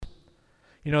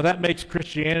You know, that makes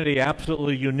Christianity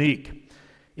absolutely unique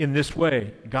in this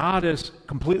way. God is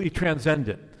completely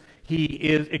transcendent.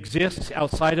 Exists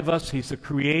outside of us. He's the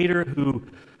creator who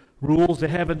rules the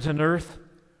heavens and earth,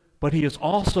 but he is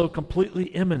also completely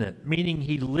immanent, meaning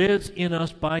he lives in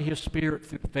us by his Spirit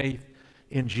through faith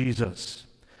in Jesus.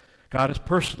 God is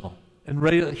personal and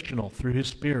relational through his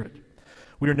Spirit.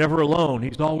 We are never alone.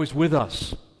 He's always with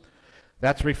us.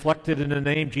 That's reflected in the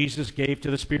name Jesus gave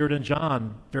to the Spirit in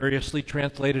John, variously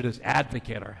translated as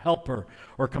advocate or helper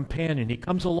or companion. He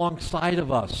comes alongside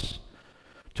of us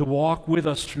to walk with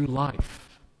us through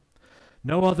life.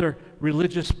 No other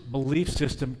religious belief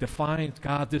system defines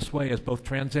God this way as both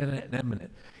transcendent and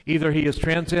immanent. Either he is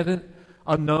transcendent,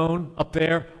 unknown, up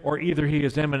there, or either he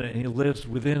is immanent and he lives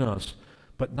within us,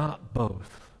 but not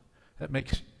both. That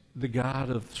makes the God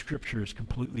of Scriptures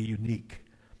completely unique.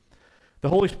 The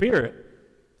Holy Spirit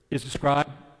is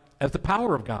described as the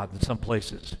power of God in some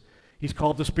places. He's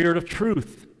called the Spirit of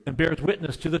truth and bears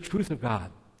witness to the truth of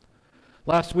God.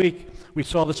 Last week, we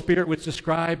saw the Spirit was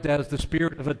described as the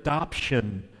Spirit of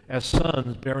adoption, as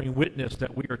sons bearing witness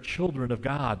that we are children of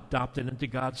God, adopted into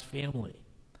God's family.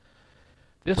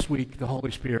 This week, the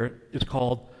Holy Spirit is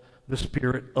called the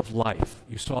Spirit of life.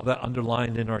 You saw that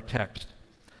underlined in our text.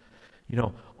 You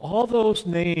know, all those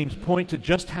names point to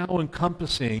just how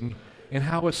encompassing and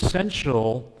how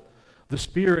essential the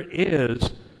Spirit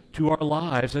is to our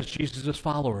lives as Jesus'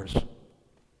 followers.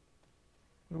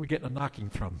 Where are we getting a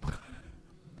knocking from?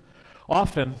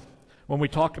 Often, when we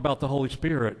talk about the Holy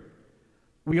Spirit,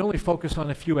 we only focus on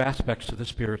a few aspects of the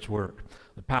Spirit's work.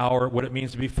 The power, what it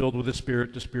means to be filled with the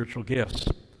Spirit, the spiritual gifts.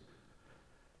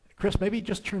 Chris, maybe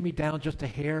just turn me down just a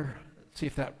hair, see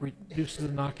if that reduces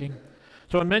the knocking.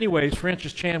 So in many ways,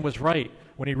 Francis Chan was right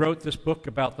when he wrote this book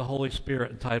about the Holy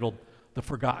Spirit entitled The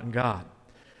Forgotten God.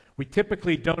 We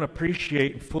typically don't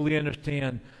appreciate and fully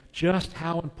understand just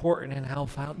how important and how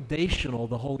foundational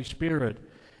the Holy Spirit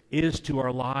is to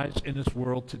our lives in this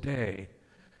world today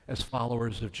as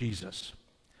followers of Jesus.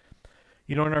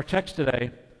 You know, in our text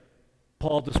today,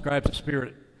 Paul describes the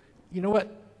Spirit. You know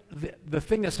what? The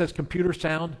thing that says computer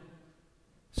sound,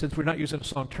 since we're not using a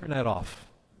song, turn that off.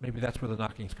 Maybe that's where the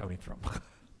knocking's coming from.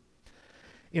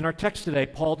 In our text today,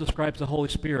 Paul describes the Holy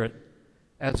Spirit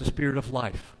as the Spirit of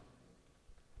life.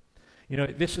 You know,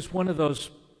 this is one of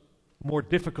those more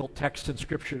difficult texts in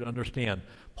Scripture to understand.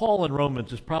 Paul in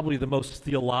Romans is probably the most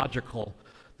theological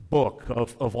book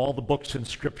of all the books in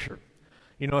Scripture.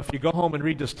 You know, if you go home and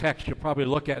read this text, you'll probably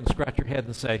look at it and scratch your head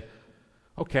and say,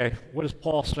 okay, what is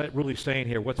Paul really saying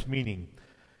here? What's meaning?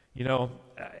 You know,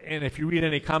 and if you read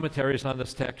any commentaries on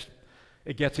this text,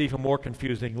 it gets even more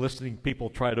confusing listening to people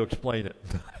try to explain it.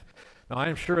 Now,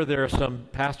 I'm sure there are some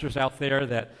pastors out there,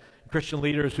 that Christian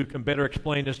leaders who can better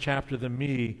explain this chapter than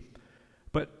me,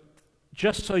 but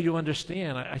just so you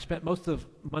understand, I spent most of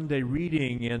Monday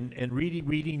reading and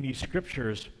reading these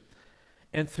scriptures,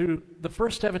 and through the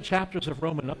first 7 chapters of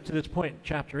Romans up to this point,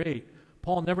 chapter 8,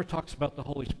 Paul never talks about the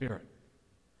Holy Spirit.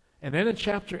 And then in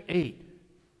chapter 8,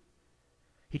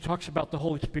 he talks about the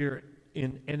Holy Spirit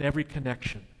in every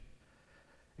connection.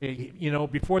 You know,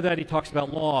 before that he talks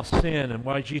about law, sin, and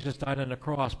why Jesus died on the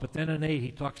cross, but then in 8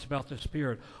 he talks about the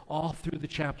Spirit all through the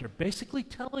chapter, basically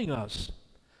telling us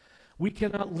we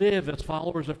cannot live as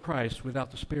followers of Christ without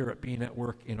the Spirit being at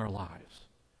work in our lives.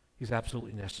 He's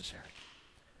absolutely necessary.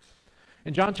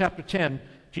 In John chapter 10,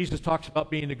 Jesus talks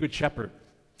about being a good shepherd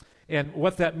and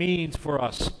what that means for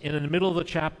us. And in the middle of the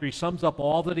chapter, he sums up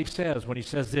all that he says when he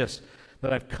says this,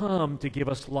 that I've come to give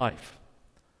us life,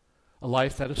 a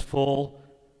life that is full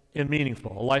and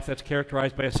meaningful, a life that's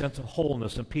characterized by a sense of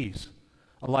wholeness and peace,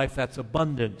 a life that's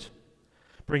abundant,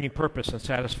 bringing purpose and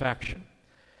satisfaction.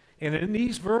 And in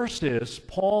these verses,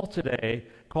 Paul today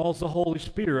calls the Holy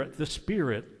Spirit the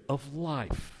Spirit of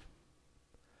life.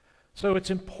 So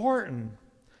it's important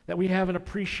that we have an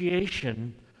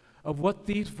appreciation of what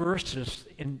these verses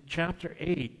in chapter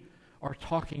 8 are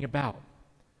talking about,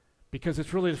 because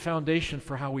it's really the foundation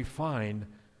for how we find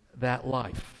that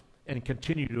life and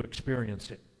continue to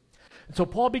experience it. And so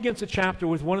Paul begins the chapter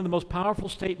with one of the most powerful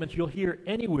statements you'll hear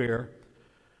anywhere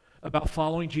about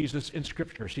following Jesus in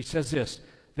Scriptures. He says this,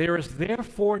 there is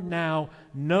therefore now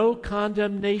no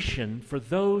condemnation for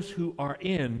those who are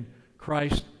in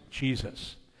Christ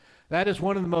Jesus. That is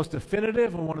one of the most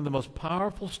definitive and one of the most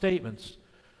powerful statements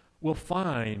we'll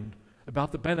find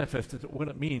about the benefits of what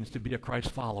it means to be a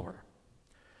Christ follower.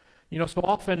 You know, so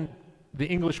often the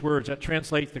English words that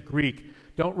translate the Greek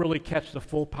don't really catch the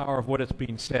full power of what is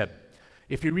being said.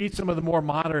 If you read some of the more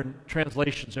modern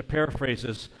translations or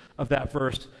paraphrases of that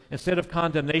verse, instead of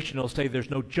condemnation, it'll say there's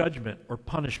no judgment or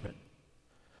punishment.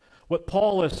 What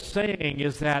Paul is saying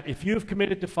is that if you've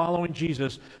committed to following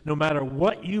Jesus, no matter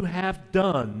what you have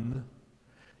done,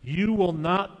 you will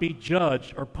not be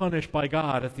judged or punished by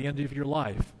God at the end of your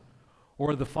life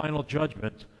or the final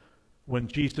judgment when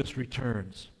Jesus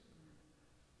returns.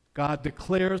 God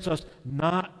declares us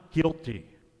not guilty.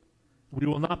 We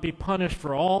will not be punished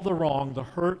for all the wrong, the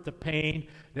hurt, the pain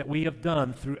that we have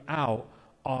done throughout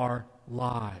our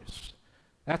lives.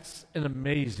 That's an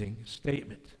amazing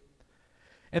statement.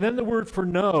 And then the word for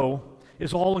know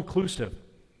is all-inclusive.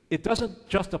 It doesn't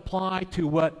just apply to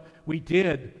what we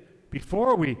did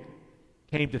before we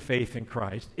came to faith in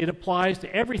Christ. It applies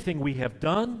to everything we have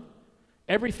done,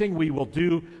 everything we will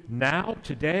do now,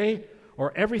 today,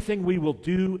 or everything we will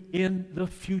do in the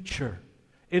future.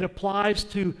 It applies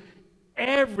to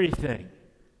everything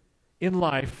in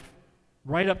life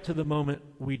right up to the moment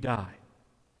we die.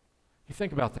 You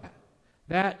think about that.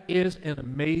 That is an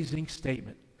amazing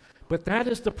statement. But that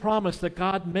is the promise that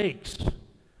God makes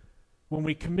when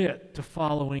we commit to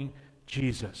following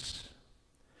Jesus.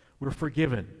 We're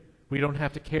forgiven. We don't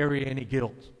have to carry any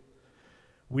guilt.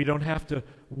 We don't have to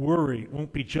worry,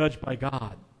 won't be judged by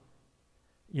God.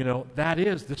 You know, that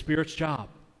is the Spirit's job.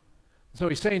 So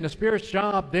he's saying the Spirit's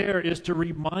job there is to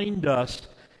remind us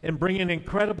and bring an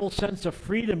incredible sense of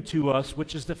freedom to us,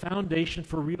 which is the foundation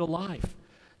for real life,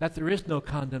 that there is no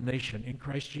condemnation in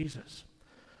Christ Jesus.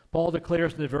 Paul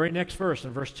declares in the very next verse,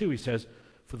 in verse 2, he says,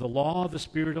 "For the law of the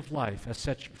Spirit of life has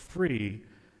set you free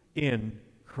in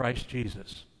Christ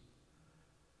Jesus."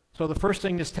 So the first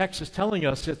thing this text is telling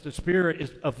us is that the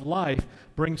Spirit of life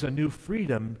brings a new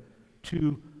freedom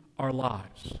to our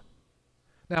lives.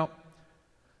 Now,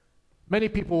 many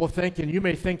people will think, and you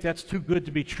may think that's too good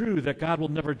to be true, that God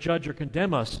will never judge or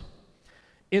condemn us.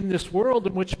 In this world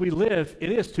in which we live,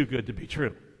 it is too good to be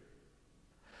true.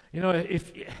 You know,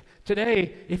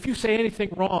 if you say anything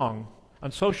wrong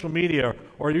on social media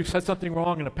or you said something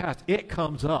wrong in the past, it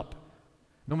comes up,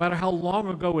 no matter how long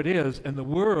ago it is, and the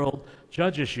world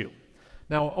judges you.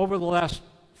 Now, over the last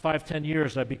 5-10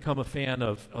 years, I've become a fan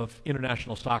of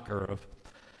international soccer,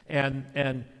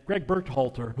 and Greg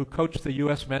Berhalter, who coached the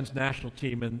U.S. men's national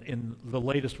team in the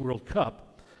latest World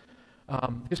Cup,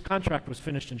 his contract was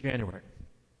finished in January,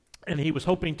 and he was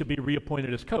hoping to be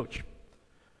reappointed as coach.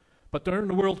 But during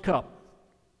the World Cup,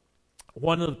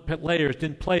 one of the players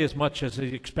didn't play as much as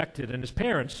he expected, and his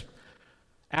parents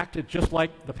acted just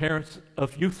like the parents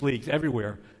of youth leagues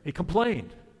everywhere. He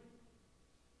complained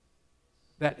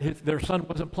that their son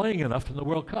wasn't playing enough in the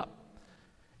World Cup.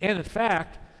 And in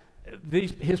fact,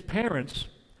 his parents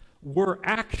were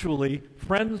actually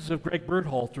friends of Greg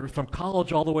Berhalter from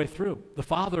college all the way through. The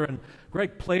father and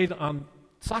Greg played on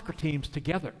soccer teams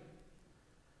together.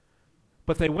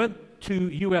 But they went to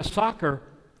U.S. Soccer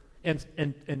and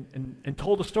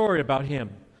told a story about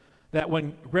him, that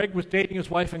when Greg was dating his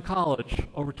wife in college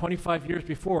over 25 years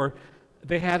before,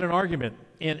 they had an argument.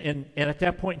 And at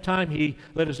that point in time, he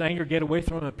let his anger get away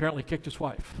from him and apparently kicked his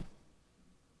wife.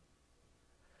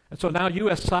 And so now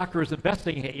U.S. Soccer is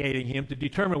investigating him to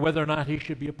determine whether or not he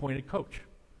should be appointed coach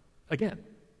again.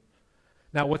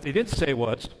 Now, what they didn't say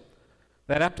was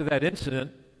that after that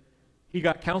incident, he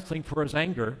got counseling for his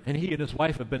anger, and he and his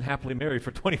wife have been happily married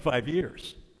for 25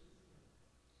 years.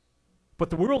 But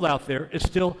the world out there is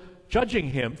still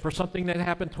judging him for something that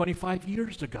happened 25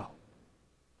 years ago.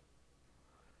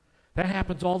 That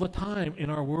happens all the time in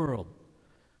our world.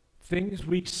 Things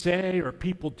we say or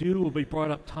people do will be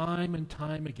brought up time and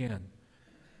time again.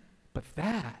 But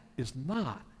that is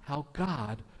not how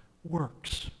God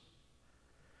works.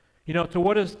 You know,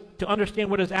 to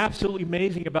understand what is absolutely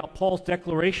amazing about Paul's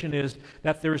declaration is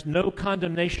that there is no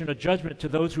condemnation or judgment to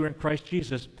those who are in Christ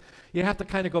Jesus. You have to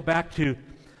kind of go back to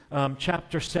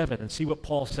chapter 7 and see what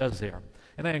Paul says there.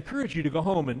 And I encourage you to go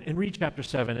home and read chapter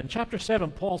 7. In chapter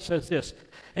 7, Paul says this,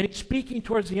 and he's speaking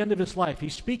towards the end of his life.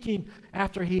 He's speaking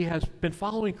after he has been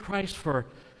following Christ for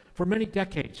many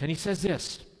decades. And he says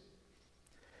this.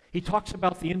 He talks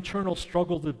about the internal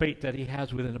struggle debate that he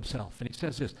has within himself. And he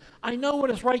says this, I know what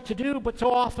is right to do, but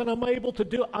so often I'm unable to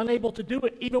do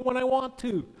it even when I want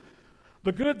to.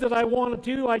 The good that I want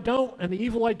to do, I don't, and the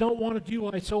evil I don't want to do,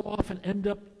 I so often end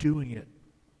up doing it.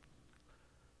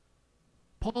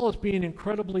 Paul is being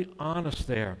incredibly honest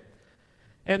there.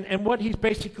 And what he's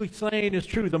basically saying is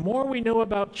true. The more we know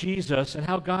about Jesus and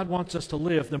how God wants us to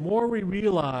live, the more we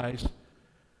realize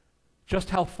just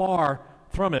how far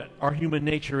from it our human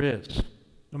nature is,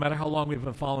 no matter how long we've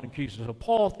been following Jesus. So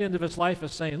Paul, at the end of his life,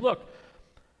 is saying, look,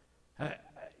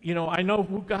 I know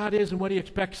who God is and what he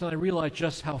expects, and I realize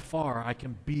just how far I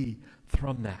can be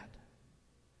from that.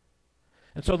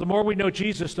 And so the more we know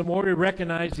Jesus, the more we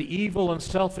recognize the evil and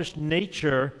selfish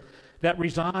nature that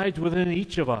resides within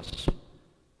each of us,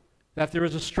 that there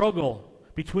is a struggle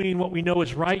between what we know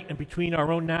is right and between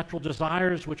our own natural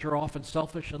desires, which are often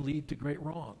selfish and lead to great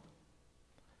wrong.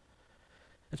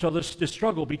 And so there's this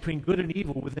struggle between good and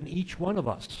evil within each one of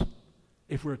us,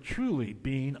 if we're truly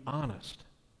being honest.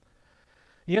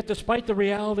 Yet despite the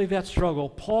reality of that struggle,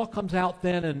 Paul comes out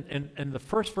then in the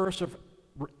first verse of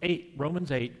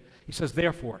Romans 8, he says,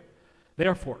 Therefore,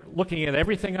 looking at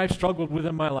everything I've struggled with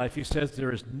in my life, he says,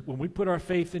 when we put our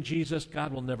faith in Jesus,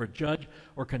 God will never judge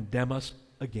or condemn us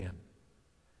again.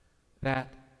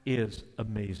 That is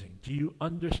amazing. Do you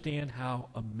understand how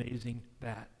amazing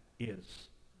that is?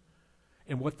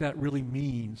 And what that really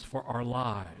means for our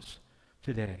lives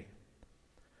today.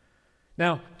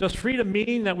 Now, does freedom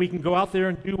mean that we can go out there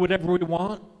and do whatever we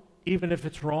want, even if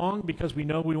it's wrong, because we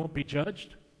know we won't be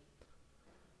judged?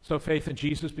 So faith in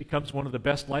Jesus becomes one of the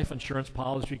best life insurance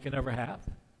policies we can ever have?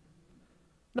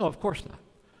 No, of course not.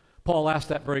 Paul asked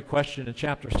that very question in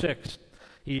chapter 6.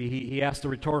 He asked the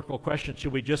rhetorical question,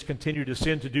 should we just continue to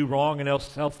sin, to do wrong and else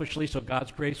selfishly so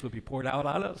God's grace would be poured out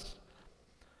on us?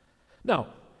 No,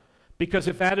 because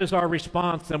if that is our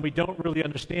response, then we don't really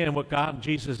understand what God and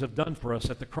Jesus have done for us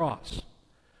at the cross.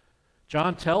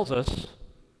 John tells us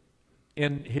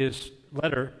in his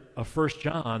letter of 1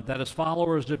 John that as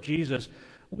followers of Jesus,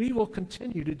 we will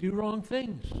continue to do wrong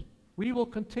things. We will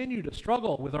continue to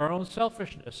struggle with our own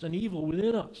selfishness and evil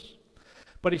within us.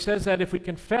 But he says that if we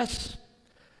confess,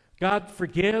 God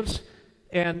forgives,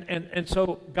 and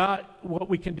so God, what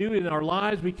we can do in our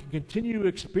lives, we can continue to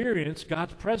experience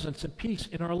God's presence and peace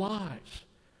in our lives.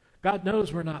 God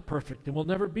knows we're not perfect and we'll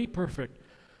never be perfect,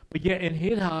 but yet in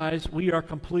his eyes, we are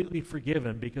completely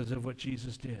forgiven because of what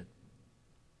Jesus did.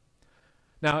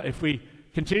 Now, if we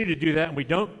continue to do that and we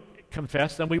don't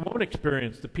confess, then we won't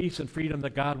experience the peace and freedom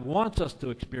that God wants us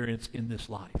to experience in this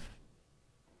life.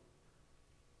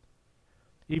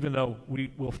 Even though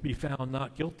we will be found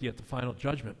not guilty at the final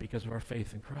judgment because of our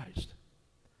faith in Christ.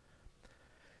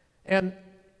 And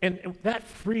that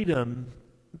freedom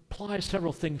implies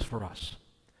several things for us.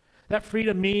 That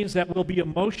freedom means that we'll be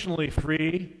emotionally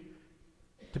free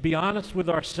to be honest with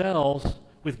ourselves,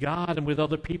 with God, and with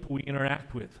other people we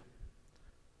interact with.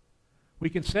 We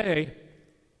can say,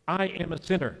 I am a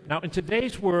sinner. Now, in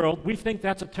today's world, we think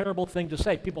that's a terrible thing to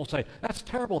say. People say, that's a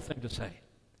terrible thing to say.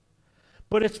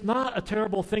 But it's not a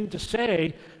terrible thing to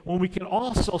say when we can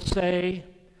also say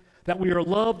that we are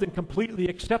loved and completely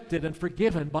accepted and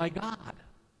forgiven by God.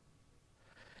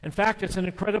 In fact, it's an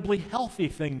incredibly healthy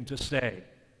thing to say,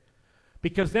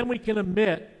 because then we can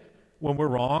admit when we're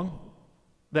wrong,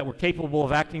 that we're capable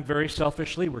of acting very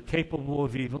selfishly, we're capable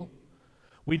of evil.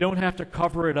 We don't have to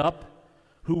cover it up,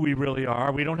 who we really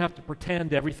are. We don't have to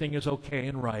pretend everything is okay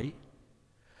and right.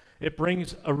 It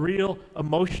brings a real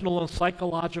emotional and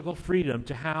psychological freedom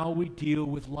to how we deal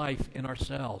with life in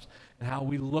ourselves and how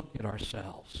we look at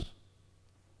ourselves.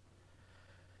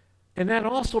 And that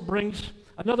also brings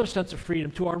another sense of freedom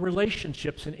to our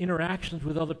relationships and interactions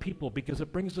with other people, because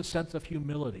it brings a sense of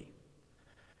humility.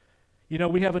 You know,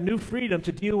 we have a new freedom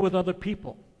to deal with other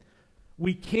people.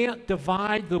 We can't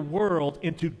divide the world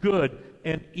into good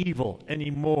and evil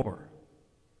anymore,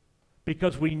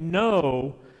 because we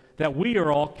know that we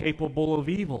are all capable of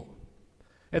evil.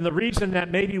 And the reason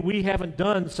that maybe we haven't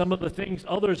done some of the things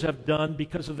others have done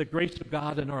because of the grace of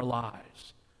God in our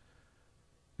lives.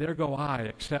 There go I,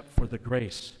 except for the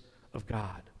grace of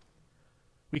God.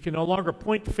 We can no longer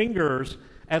point fingers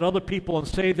at other people and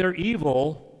say they're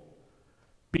evil,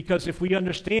 because if we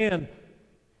understand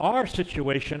our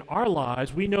situation, our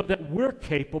lives, we know that we're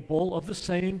capable of the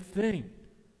same thing.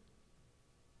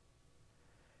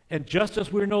 And just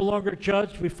as we're no longer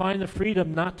judged, we find the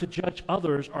freedom not to judge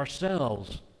others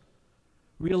ourselves,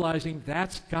 realizing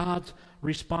that's God's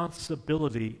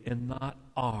responsibility and not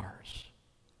ours.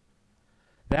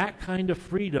 That kind of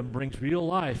freedom brings real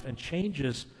life and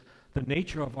changes the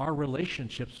nature of our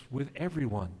relationships with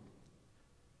everyone.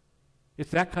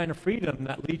 It's that kind of freedom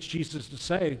that leads Jesus to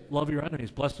say, love your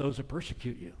enemies, bless those who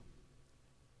persecute you.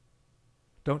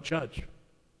 Don't judge.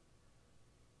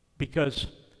 Because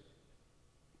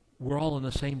we're all in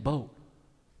the same boat.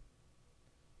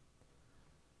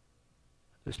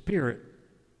 The Spirit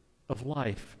of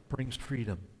life brings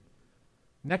freedom.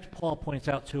 Next, Paul points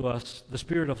out to us, the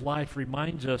Spirit of life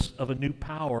reminds us of a new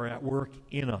power at work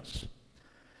in us.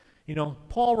 You know,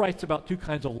 Paul writes about two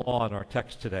kinds of law in our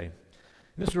text today.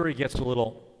 And this is where he gets a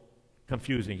little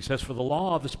confusing. He says, for the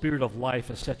law of the Spirit of life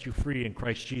has set you free in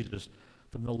Christ Jesus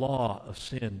from the law of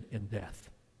sin and death.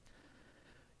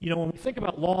 You know, when we think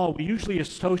about law, we usually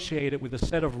associate it with a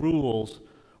set of rules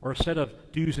or a set of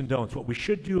do's and don'ts, what we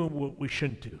should do and what we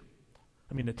shouldn't do.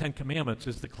 I mean, the Ten Commandments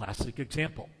is the classic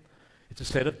example. It's a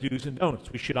set of do's and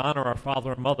don'ts. We should honor our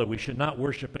father and mother. We should not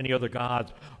worship any other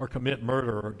gods or commit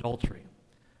murder or adultery.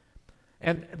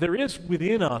 And there is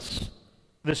within us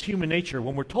this human nature.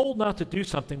 When we're told not to do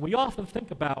something, we often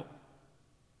think about,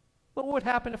 what would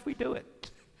happen if we do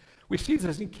it? We see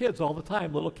this in kids all the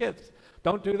time, little kids.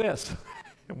 Don't do this.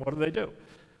 And what do?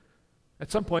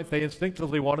 At some point, they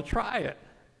instinctively want to try it.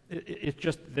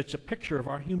 It's a picture of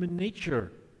our human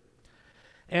nature.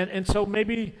 And so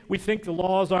maybe we think the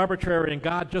law is arbitrary and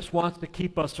God just wants to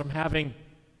keep us from having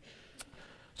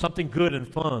something good and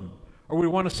fun. Or we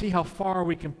want to see how far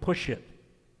we can push it.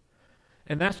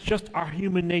 And that's just our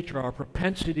human nature, our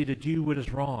propensity to do what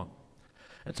is wrong.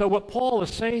 And so what Paul is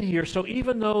saying here, so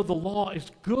even though the law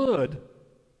is good,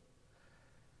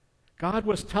 God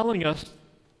was telling us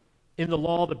in the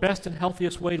law the best and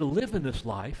healthiest way to live in this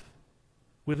life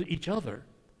with each other.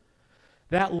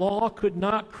 That law could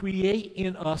not create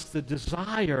in us the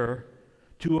desire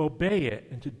to obey it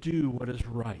and to do what is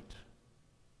right.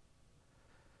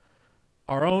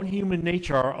 Our own human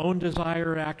nature, our own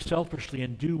desire to act selfishly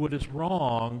and do what is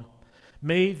wrong,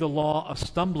 made the law a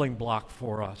stumbling block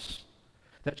for us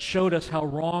that showed us how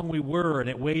wrong we were, and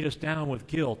it weighed us down with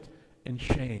guilt and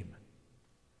shame.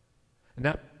 And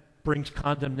that brings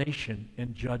condemnation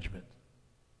and judgment.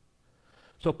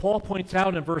 So Paul points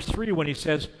out in verse 3 when he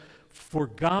says, "For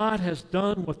God has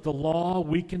done what the law,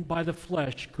 weakened by the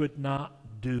flesh, could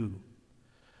not do."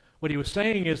 What he was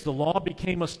saying is the law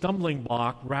became a stumbling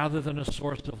block rather than a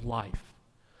source of life.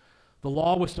 The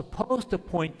law was supposed to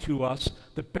point to us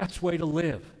the best way to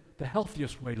live, the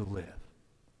healthiest way to live.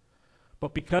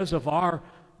 But because of our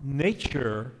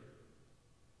nature,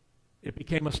 it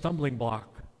became a stumbling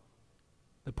block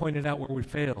that pointed out where we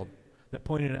failed, that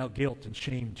pointed out guilt and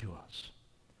shame to us.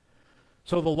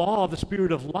 So the law of the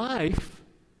Spirit of life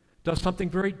does something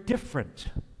very different.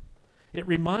 It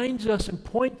reminds us and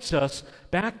points us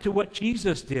back to what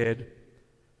Jesus did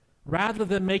rather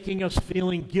than making us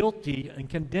feeling guilty and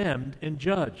condemned and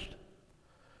judged.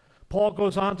 Paul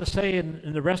goes on to say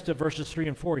in the rest of verses 3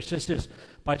 and 4, he says this,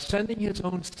 "By sending his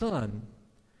own Son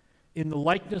in the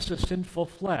likeness of sinful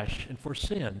flesh and for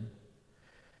sin,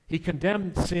 he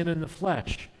condemned sin in the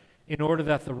flesh in order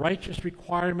that the righteous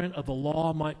requirement of the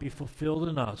law might be fulfilled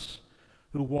in us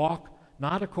who walk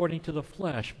not according to the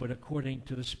flesh but according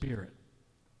to the Spirit."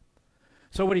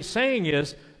 So what he's saying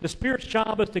is the Spirit's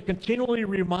job is to continually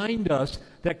remind us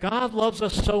that God loves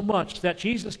us so much that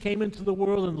Jesus came into the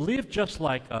world and lived just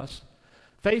like us,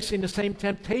 facing the same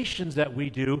temptations that we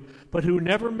do, but who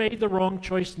never made the wrong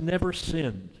choice, never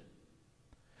sinned.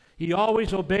 He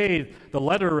always obeyed the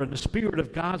letter and the spirit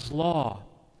of God's law.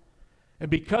 And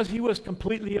because he was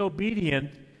completely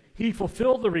obedient, he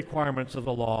fulfilled the requirements of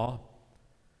the law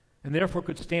and therefore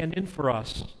could stand in for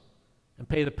us and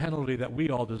pay the penalty that we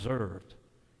all deserved.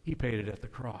 He paid it at the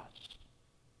cross.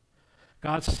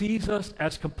 God sees us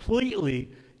as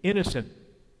completely innocent.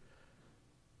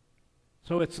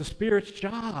 So it's the Spirit's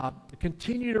job to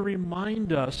continue to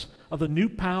remind us of the new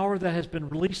power that has been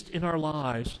released in our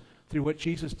lives through what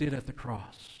Jesus did at the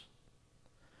cross.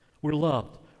 We're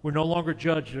loved. We're no longer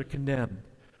judged or condemned.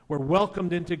 We're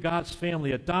welcomed into God's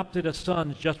family, adopted as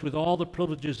sons, just with all the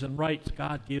privileges and rights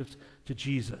God gives to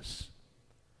Jesus.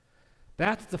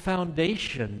 That's the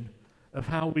foundation of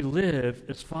how we live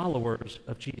as followers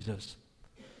of Jesus.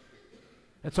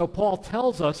 And so Paul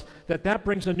tells us that that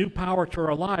brings a new power to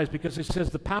our lives because he says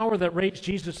the power that raised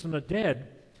Jesus from the dead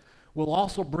will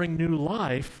also bring new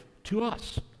life to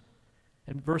us.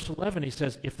 In verse 11 he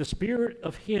says, "If the Spirit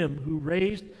of him who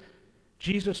raised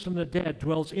Jesus from the dead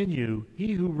dwells in you,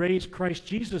 he who raised Christ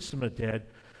Jesus from the dead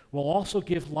will also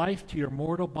give life to your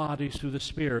mortal bodies through the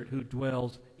Spirit who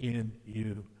dwells in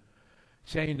you."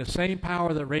 Saying the same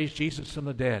power that raised Jesus from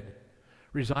the dead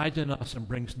resides in us and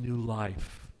brings new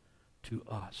life to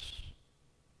us.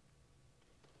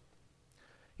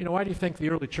 You know, why do you think the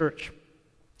early church,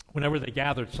 whenever they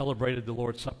gathered, celebrated the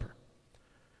Lord's Supper?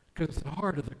 Because it's the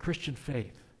heart of the Christian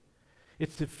faith.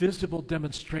 It's the visible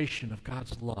demonstration of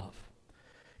God's love.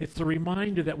 It's the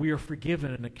reminder that we are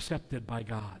forgiven and accepted by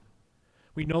God.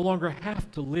 We no longer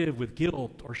have to live with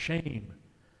guilt or shame.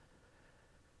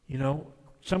 You know,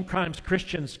 sometimes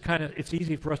Christians it's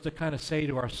easy for us to kind of say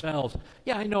to ourselves,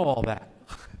 "Yeah, I know all that."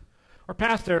 Or,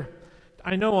 "Pastor,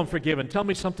 I know I'm forgiven. Tell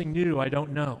me something new I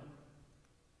don't know."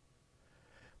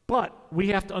 But we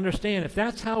have to understand if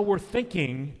that's how we're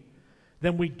thinking,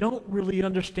 then we don't really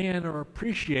understand or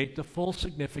appreciate the full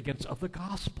significance of the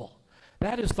gospel.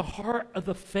 That is the heart of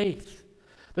the faith.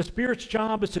 The Spirit's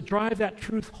job is to drive that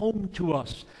truth home to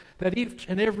us, that each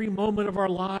and every moment of our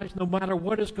lives, no matter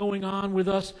what is going on with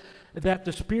us, that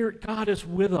the Spirit God is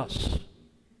with us,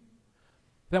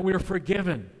 that we are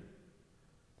forgiven,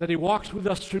 that He walks with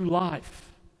us through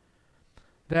life,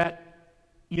 that,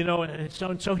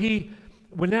 and so He,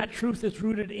 when that truth is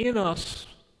rooted in us,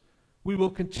 we will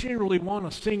continually want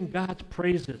to sing God's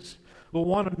praises. We'll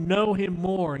want to know Him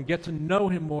more and get to know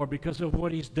Him more because of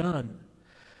what He's done.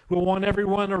 We'll want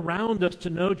everyone around us to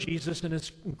know Jesus and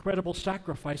His incredible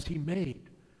sacrifice He made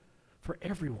for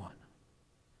everyone.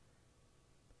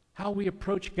 How we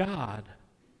approach God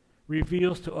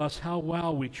reveals to us how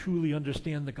well we truly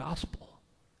understand the gospel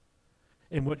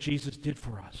and what Jesus did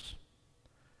for us.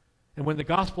 And when the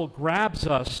gospel grabs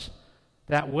us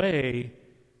that way,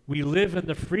 we live in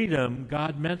the freedom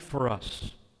God meant for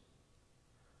us.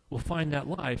 We'll find that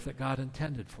life that God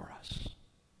intended for us.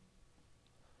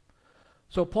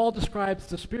 So Paul describes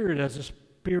the Spirit as a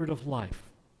spirit of life.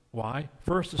 Why?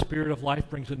 First, the Spirit of life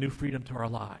brings a new freedom to our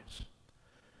lives.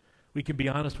 We can be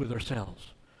honest with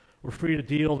ourselves. We're free to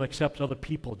deal and accept other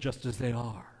people just as they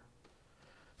are.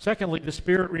 Secondly, the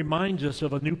Spirit reminds us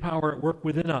of a new power at work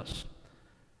within us.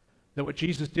 That what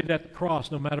Jesus did at the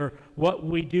cross, no matter what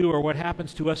we do or what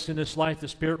happens to us in this life, the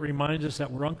Spirit reminds us that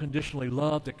we're unconditionally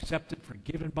loved, accepted,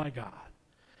 forgiven by God.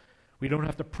 We don't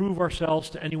have to prove ourselves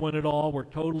to anyone at all. We're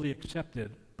totally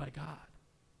accepted by God.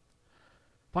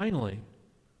 Finally,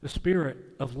 the Spirit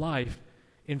of life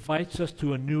invites us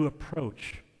to a new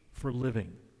approach for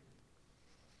living.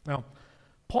 Now,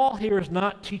 Paul here is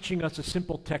not teaching us a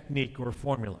simple technique or a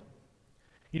formula.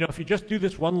 If you just do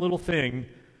this one little thing,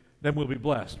 then we'll be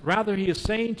blessed. Rather, he is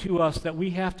saying to us that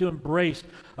we have to embrace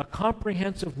a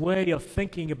comprehensive way of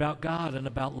thinking about God and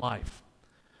about life.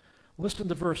 Listen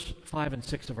to verse 5 and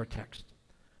 6 of our text.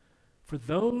 For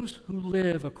those who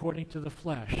live according to the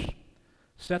flesh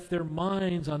set their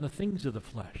minds on the things of the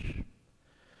flesh.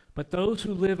 But those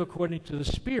who live according to the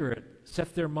Spirit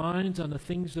set their minds on the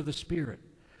things of the Spirit.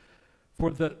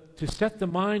 For to set the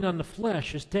mind on the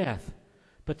flesh is death,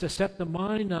 but to set the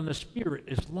mind on the Spirit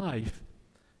is life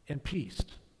and peace.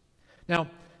 Now,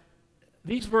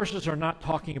 these verses are not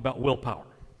talking about willpower.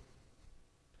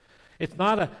 It's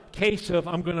not a case of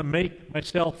I'm going to make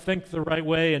myself think the right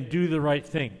way and do the right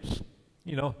things.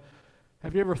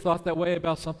 Have you ever thought that way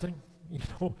about something?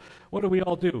 What do we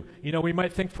all do? We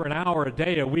might think for an hour, a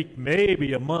day, a week,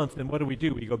 maybe a month, and what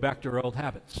do? We go back to our old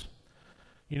habits.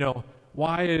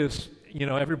 Why is,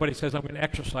 everybody says I'm going to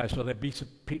exercise, so they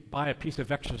buy a piece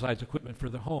of exercise equipment for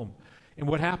their home. And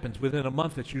what happens? Within a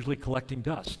month, it's usually collecting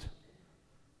dust.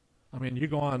 I mean, you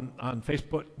go on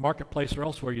Facebook Marketplace or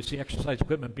elsewhere, you see exercise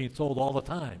equipment being sold all the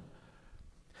time.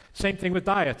 Same thing with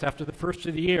diets. After the first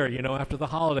of the year, after the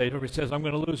holidays, everybody says, I'm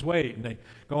going to lose weight. And they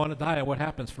go on a diet. What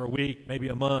happens for a week, maybe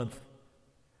a month?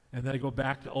 And then they go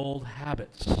back to old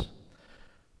habits.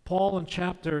 Paul in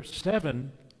chapter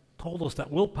 7 told us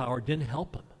that willpower didn't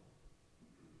help him.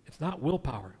 It's not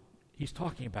willpower he's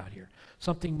talking about here.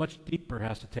 Something much deeper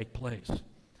has to take place.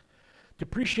 To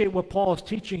appreciate what Paul is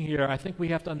teaching here, I think we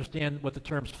have to understand what the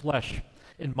terms flesh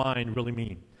and mind really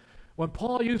mean. When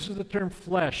Paul uses the term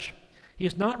flesh, he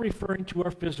is not referring to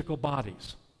our physical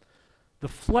bodies. The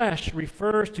flesh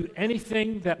refers to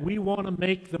anything that we want to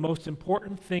make the most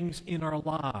important things in our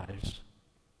lives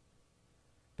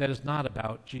that is not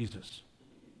about Jesus.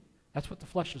 That's what the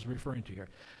flesh is referring to here.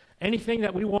 Anything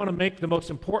that we want to make the most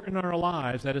important in our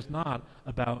lives that is not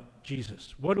about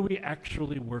Jesus. What do we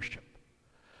actually worship?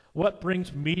 What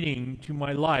brings meaning to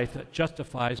my life that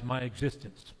justifies my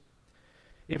existence?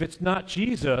 If it's not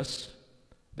Jesus,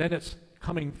 then it's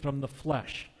coming from the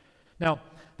flesh. Now,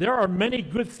 there are many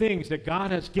good things that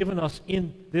God has given us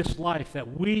in this life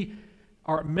that we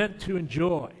are meant to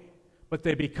enjoy, but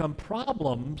they become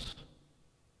problems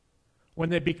when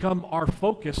they become our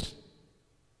focus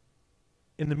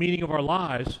in the meaning of our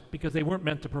lives because they weren't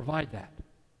meant to provide that.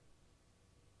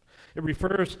 It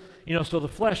refers, so the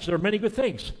flesh, there are many good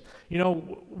things.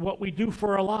 What we do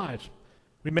for our lives.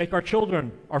 We make our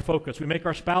children our focus. We make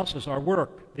our spouses our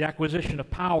work, the acquisition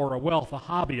of power, a wealth, a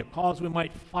hobby, a cause we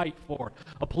might fight for,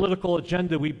 a political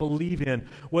agenda we believe in,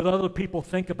 what other people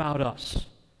think about us.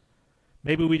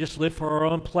 Maybe we just live for our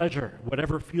own pleasure,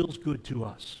 whatever feels good to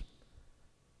us.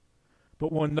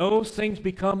 But when those things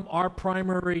become our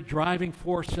primary driving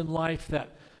force in life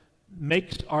that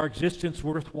makes our existence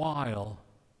worthwhile,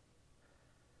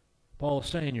 Paul is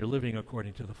saying you're living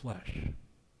according to the flesh.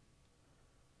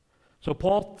 So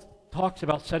Paul talks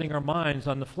about setting our minds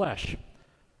on the flesh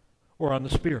or on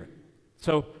the Spirit.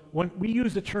 So when we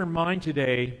use the term mind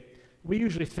today, we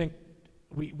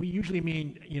usually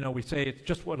mean, we say it's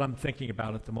just what I'm thinking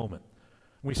about at the moment.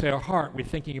 When we say our heart, we're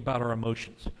thinking about our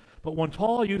emotions. But when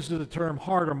Paul uses the term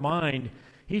heart or mind,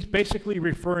 he's basically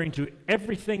referring to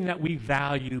everything that we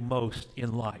value most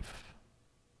in life.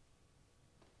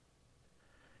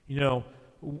 You know,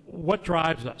 what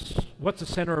drives us? What's the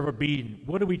center of our being?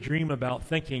 What do we dream about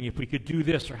thinking if we could do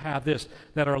this or have this,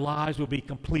 that our lives will be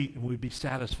complete and we'd be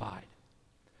satisfied?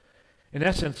 In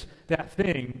essence, that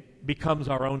thing becomes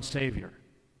our own Savior.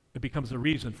 It becomes the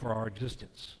reason for our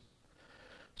existence.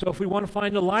 So if we want to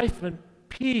find the life and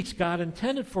peace God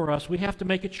intended for us, we have to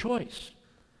make a choice.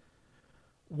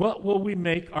 What will we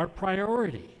make our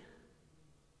priority?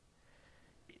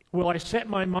 Will I set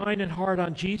my mind and heart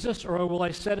on Jesus, or will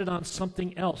I set it on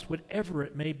something else, whatever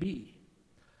it may be?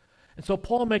 And so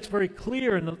Paul makes very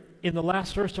clear in the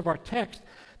last verse of our text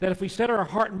that if we set our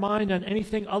heart and mind on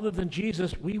anything other than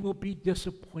Jesus, we will be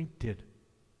disappointed.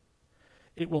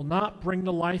 It will not bring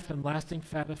the life and lasting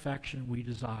satisfaction we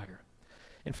desire.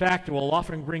 In fact, it will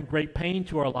often bring great pain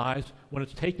to our lives when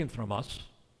it's taken from us,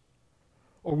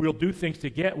 or we'll do things to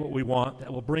get what we want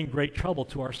that will bring great trouble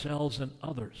to ourselves and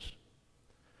others.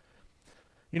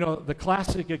 You know, the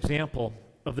classic example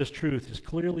of this truth is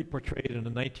clearly portrayed in the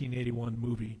 1981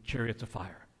 movie, Chariots of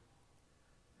Fire.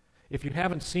 If you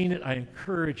haven't seen it, I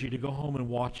encourage you to go home and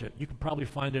watch it. You can probably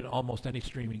find it in almost any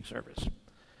streaming service.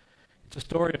 It's a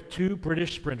story of two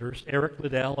British sprinters, Eric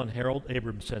Liddell and Harold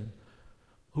Abramson,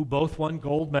 who both won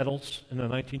gold medals in the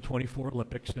 1924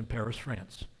 Olympics in Paris,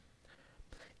 France.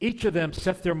 Each of them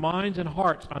set their minds and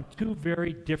hearts on two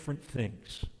very different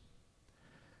things.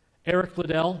 Eric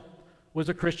Liddell was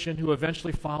a Christian who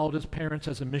eventually followed his parents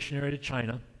as a missionary to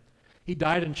China. He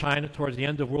died in China towards the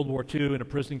end of World War II in a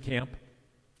prison camp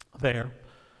there.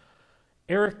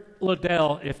 Eric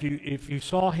Liddell, if you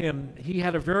saw him, he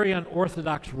had a very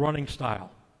unorthodox running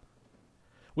style,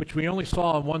 which we only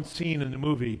saw in one scene in the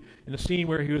movie, in the scene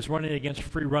where he was running against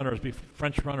French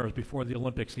runners before the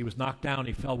Olympics. He was knocked down,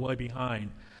 he fell way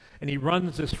behind, and he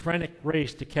runs this frantic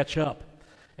race to catch up.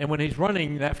 And when he's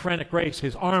running that frantic race,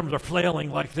 his arms are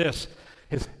flailing like this.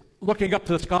 He's looking up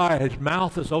to the sky, his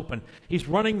mouth is open. He's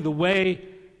running the way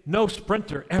no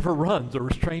sprinter ever runs or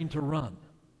is trained to run.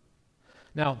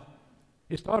 Now,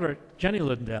 his daughter, Jenny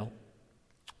Liddell,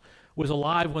 was still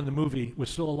alive when the movie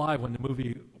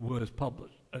was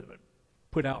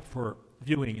put out for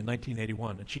viewing in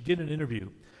 1981. And she did an interview.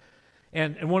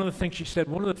 And one of the things she said,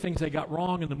 one of the things they got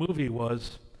wrong in the movie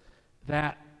was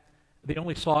that they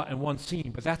only saw it in one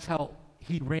scene, but that's how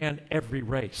he ran every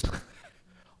race.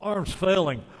 Arms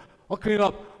flailing, looking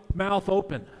up, mouth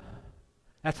open.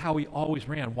 That's how he always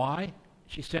ran. Why?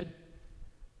 She said,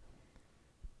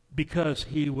 because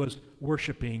he was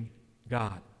worshiping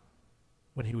God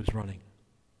when he was running.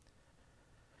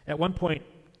 At one point,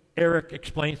 Eric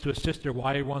explains to his sister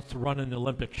why he wants to run in the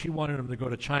Olympics. She wanted him to go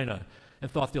to China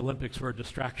and thought the Olympics were a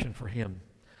distraction for him.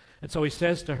 And so he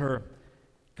says to her,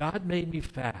 God made me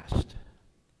fast,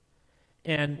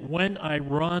 and when I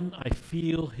run, I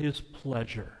feel his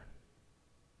pleasure.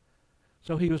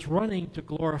 So he was running to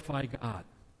glorify God.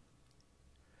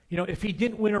 You know, if he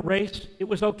didn't win a race, it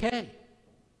was okay.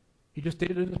 He just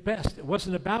did it his best. It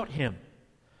wasn't about him.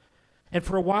 And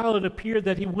for a while it appeared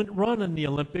that he wouldn't run in the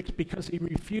Olympics because he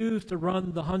refused to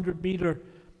run the 100-meter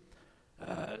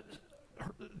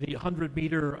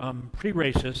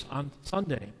pre-races on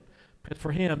Sunday. But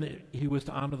for him, he was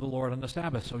to honor the Lord on the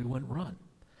Sabbath, so he wouldn't run.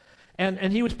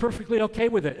 And he was perfectly okay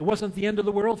with it. It wasn't the end of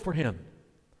the world for him.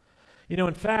 You know,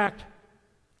 in fact,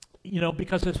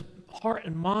 because his heart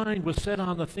and mind was set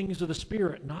on the things of the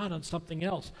Spirit, not on something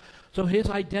else. So his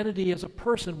identity as a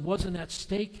person wasn't at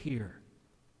stake here.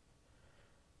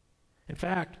 In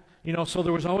fact, so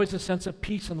there was always a sense of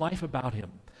peace and life about him.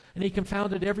 And he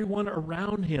confounded everyone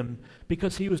around him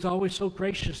because he was always so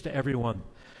gracious to everyone.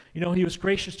 He was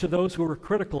gracious to those who were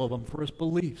critical of him for his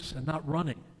beliefs and not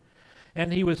running.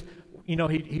 And he was,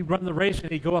 he'd run the race and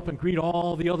he'd go up and greet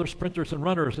all the other sprinters and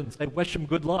runners and say, wish him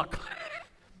good luck.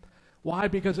 Why?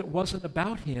 Because it wasn't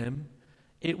about him.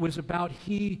 It was about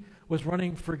he was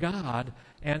running for God,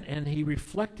 and he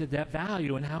reflected that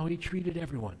value in how he treated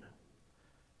everyone.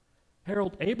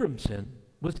 Harold Abramson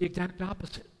was the exact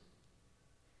opposite.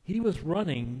 He was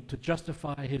running to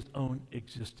justify his own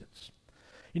existence.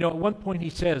 At one point he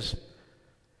says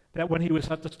that when he was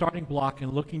at the starting block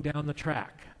and looking down the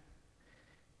track,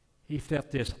 he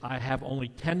felt this: I have only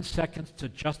 10 seconds to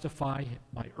justify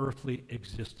my earthly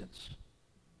existence.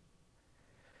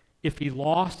 If he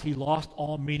lost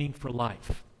all meaning for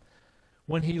life.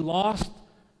 When he lost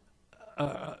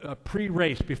a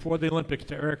pre-race before the Olympics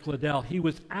to Eric Liddell, he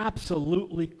was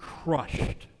absolutely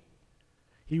crushed.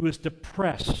 He was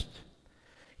depressed.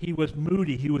 He was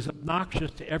moody. He was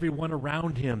obnoxious to everyone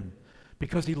around him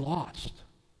Because he lost.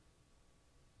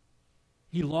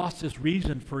 He lost his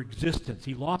reason for existence.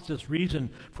 He lost his reason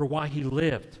for why he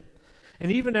lived.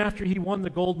 And even after he won the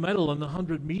gold medal in the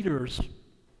 100 meters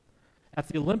at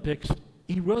the Olympics,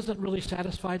 he wasn't really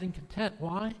satisfied and content.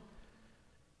 Why?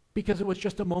 Because it was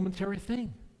just a momentary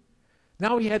thing.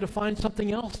 Now he had to find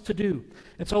something else to do.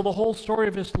 And so the whole story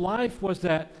of his life was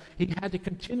that he had to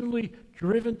continually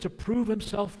driven to prove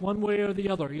himself one way or the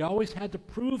other. He always had to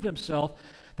prove himself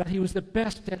that he was the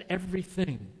best at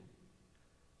everything.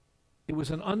 It was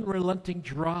an unrelenting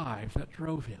drive that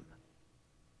drove him.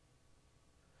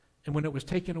 And when it was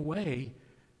taken away,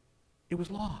 it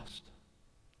was lost.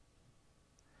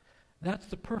 That's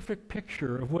the perfect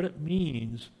picture of what it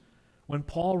means when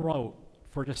Paul wrote,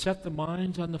 "For to set the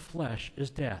minds on the flesh is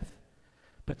death,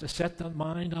 but to set the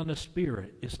mind on the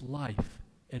Spirit is life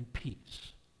and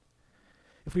peace."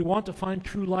 If we want to find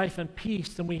true life and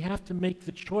peace, then we have to make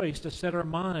the choice to set our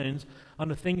minds on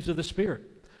the things of the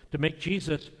Spirit, to make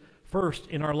Jesus first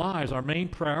in our lives, our main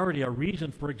priority, our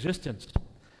reason for existence.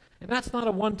 And that's not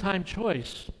a one-time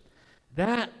choice.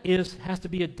 That has to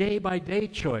be a day-by-day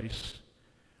choice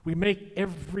we make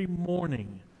every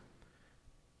morning.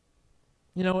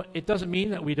 You know, it doesn't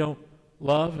mean that we don't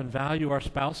love and value our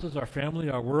spouses, our family,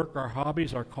 our work, our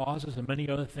hobbies, our causes, and many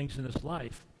other things in this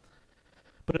life.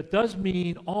 But it does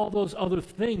mean all those other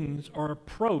things are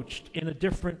approached in a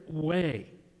different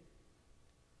way.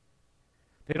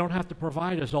 They don't have to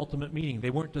provide us ultimate meaning. They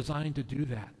weren't designed to do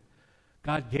that.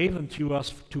 God gave them to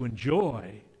us to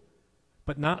enjoy,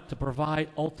 but not to provide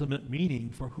ultimate meaning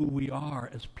for who we are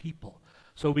as people,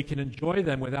 so we can enjoy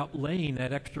them without laying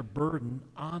that extra burden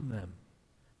on them.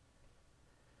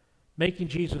 Making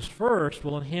Jesus first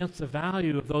will enhance the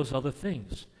value of those other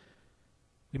things.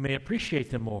 We may appreciate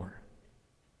them more.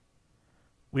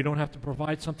 We don't have to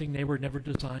provide something they were never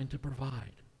designed to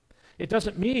provide. It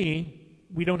doesn't mean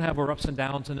we don't have our ups and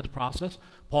downs in this process.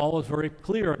 Paul is very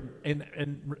clear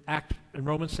in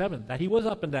Romans 7 that he was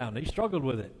up and down. He struggled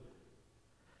with it.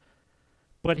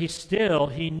 But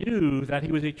he knew that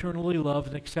he was eternally loved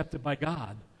and accepted by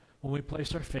God. When we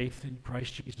place our faith in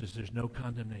Christ Jesus, there's no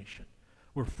condemnation.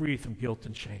 We're free from guilt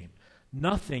and shame.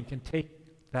 Nothing can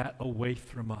take that away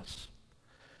from us.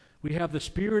 We have the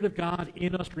Spirit of God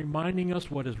in us, reminding us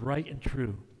what is right and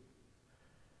true.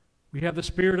 We have the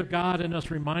Spirit of God in us,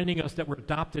 reminding us that we're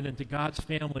adopted into God's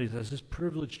families as His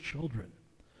privileged children.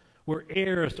 We're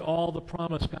heirs to all the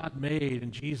promise God made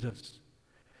in Jesus.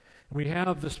 And we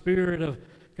have the Spirit of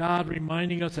God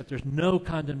reminding us that there's no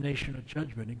condemnation or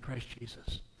judgment in Christ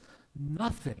Jesus.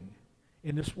 Nothing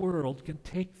in this world can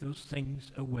take those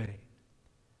things away.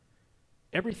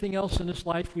 Everything else in this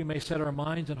life we may set our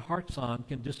minds and hearts on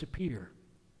can disappear,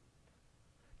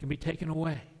 can be taken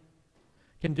away,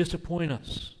 can disappoint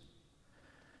us.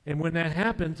 And when that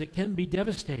happens, it can be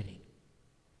devastating.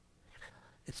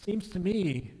 It seems to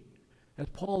me, as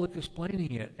Paul is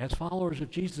explaining it, as followers of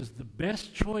Jesus, the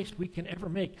best choice we can ever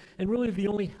make, and really the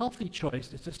only healthy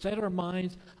choice, is to set our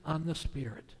minds on the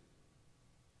Spirit,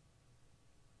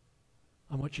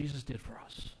 on what Jesus did for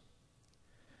us.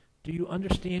 Do you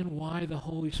understand why the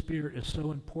Holy Spirit is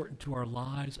so important to our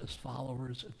lives as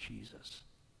followers of Jesus?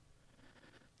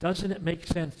 Doesn't it make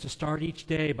sense to start each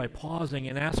day by pausing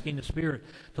and asking the Spirit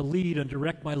to lead and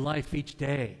direct my life each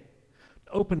day?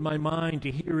 To open my mind to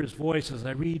hear His voice as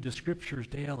I read the Scriptures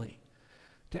daily?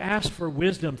 To ask for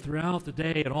wisdom throughout the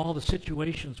day in all the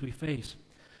situations we face?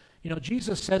 You know,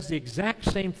 Jesus says the exact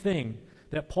same thing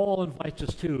that Paul invites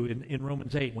us to in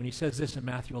Romans 8 when he says this in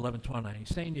Matthew 11:29. He's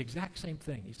saying the exact same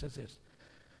thing. He says this,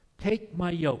 "Take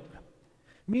my yoke,"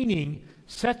 meaning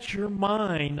set your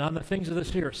mind on the things of the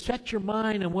Spirit. Set your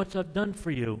mind on what I've done for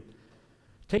you.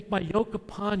 "Take my yoke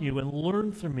upon you and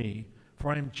learn from me,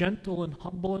 for I am gentle and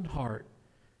humble in heart,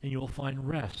 and you will find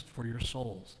rest for your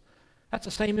souls." That's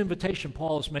the same invitation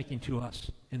Paul is making to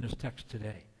us in this text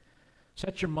today.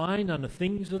 Set your mind on the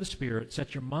things of the Spirit.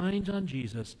 Set your minds on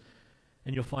Jesus,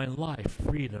 and you'll find life,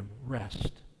 freedom,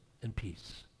 rest, and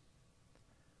peace.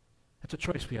 That's a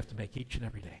choice we have to make each and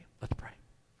every day. Let's pray.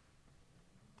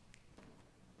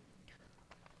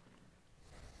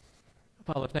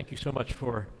 Father, thank you so much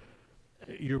for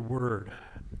your word,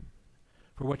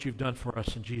 for what you've done for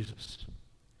us in Jesus.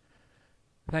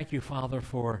 Thank you, Father,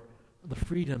 for the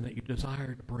freedom that you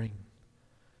desire to bring.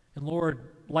 And Lord,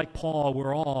 like Paul,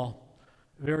 we're all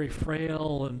very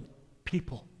frail and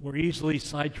people. We're easily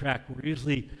sidetracked. We're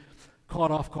easily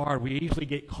caught off guard. We easily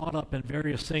get caught up in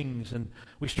various things, and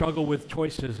we struggle with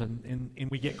choices, and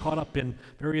we get caught up in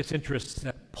various interests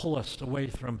that pull us away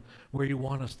from where you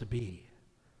want us to be.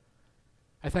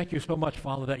 I thank you so much,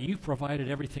 Father, that you've provided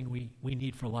everything we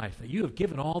need for life, that you have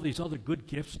given all these other good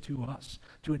gifts to us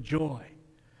to enjoy,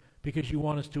 because you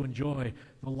want us to enjoy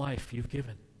the life you've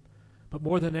given. But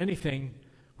more than anything,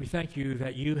 we thank you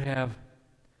that you have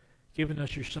given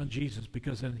us your Son, Jesus,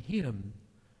 because in him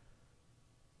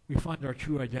we find our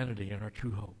true identity and our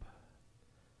true hope.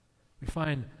 We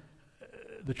find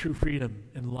the true freedom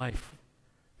in life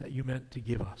that you meant to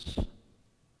give us.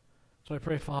 So I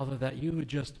pray, Father, that you would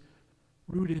just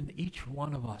root in each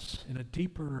one of us in a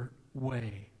deeper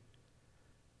way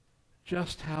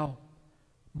just how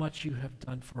much you have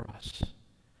done for us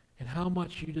and how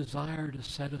much you desire to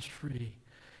set us free.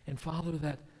 And Father,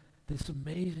 that this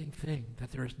amazing thing,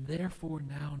 that there is therefore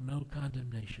now no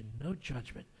condemnation, no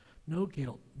judgment, no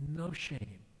guilt, no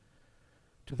shame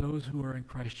to those who are in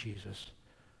Christ Jesus.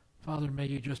 Father, may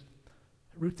you just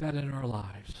root that in our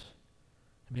lives.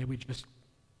 And may we just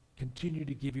continue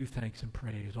to give you thanks and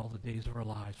praise all the days of our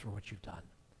lives for what you've done.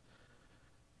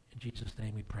 In Jesus'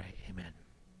 name we pray. Amen.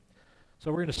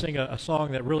 So we're going to sing a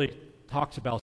song that really talks about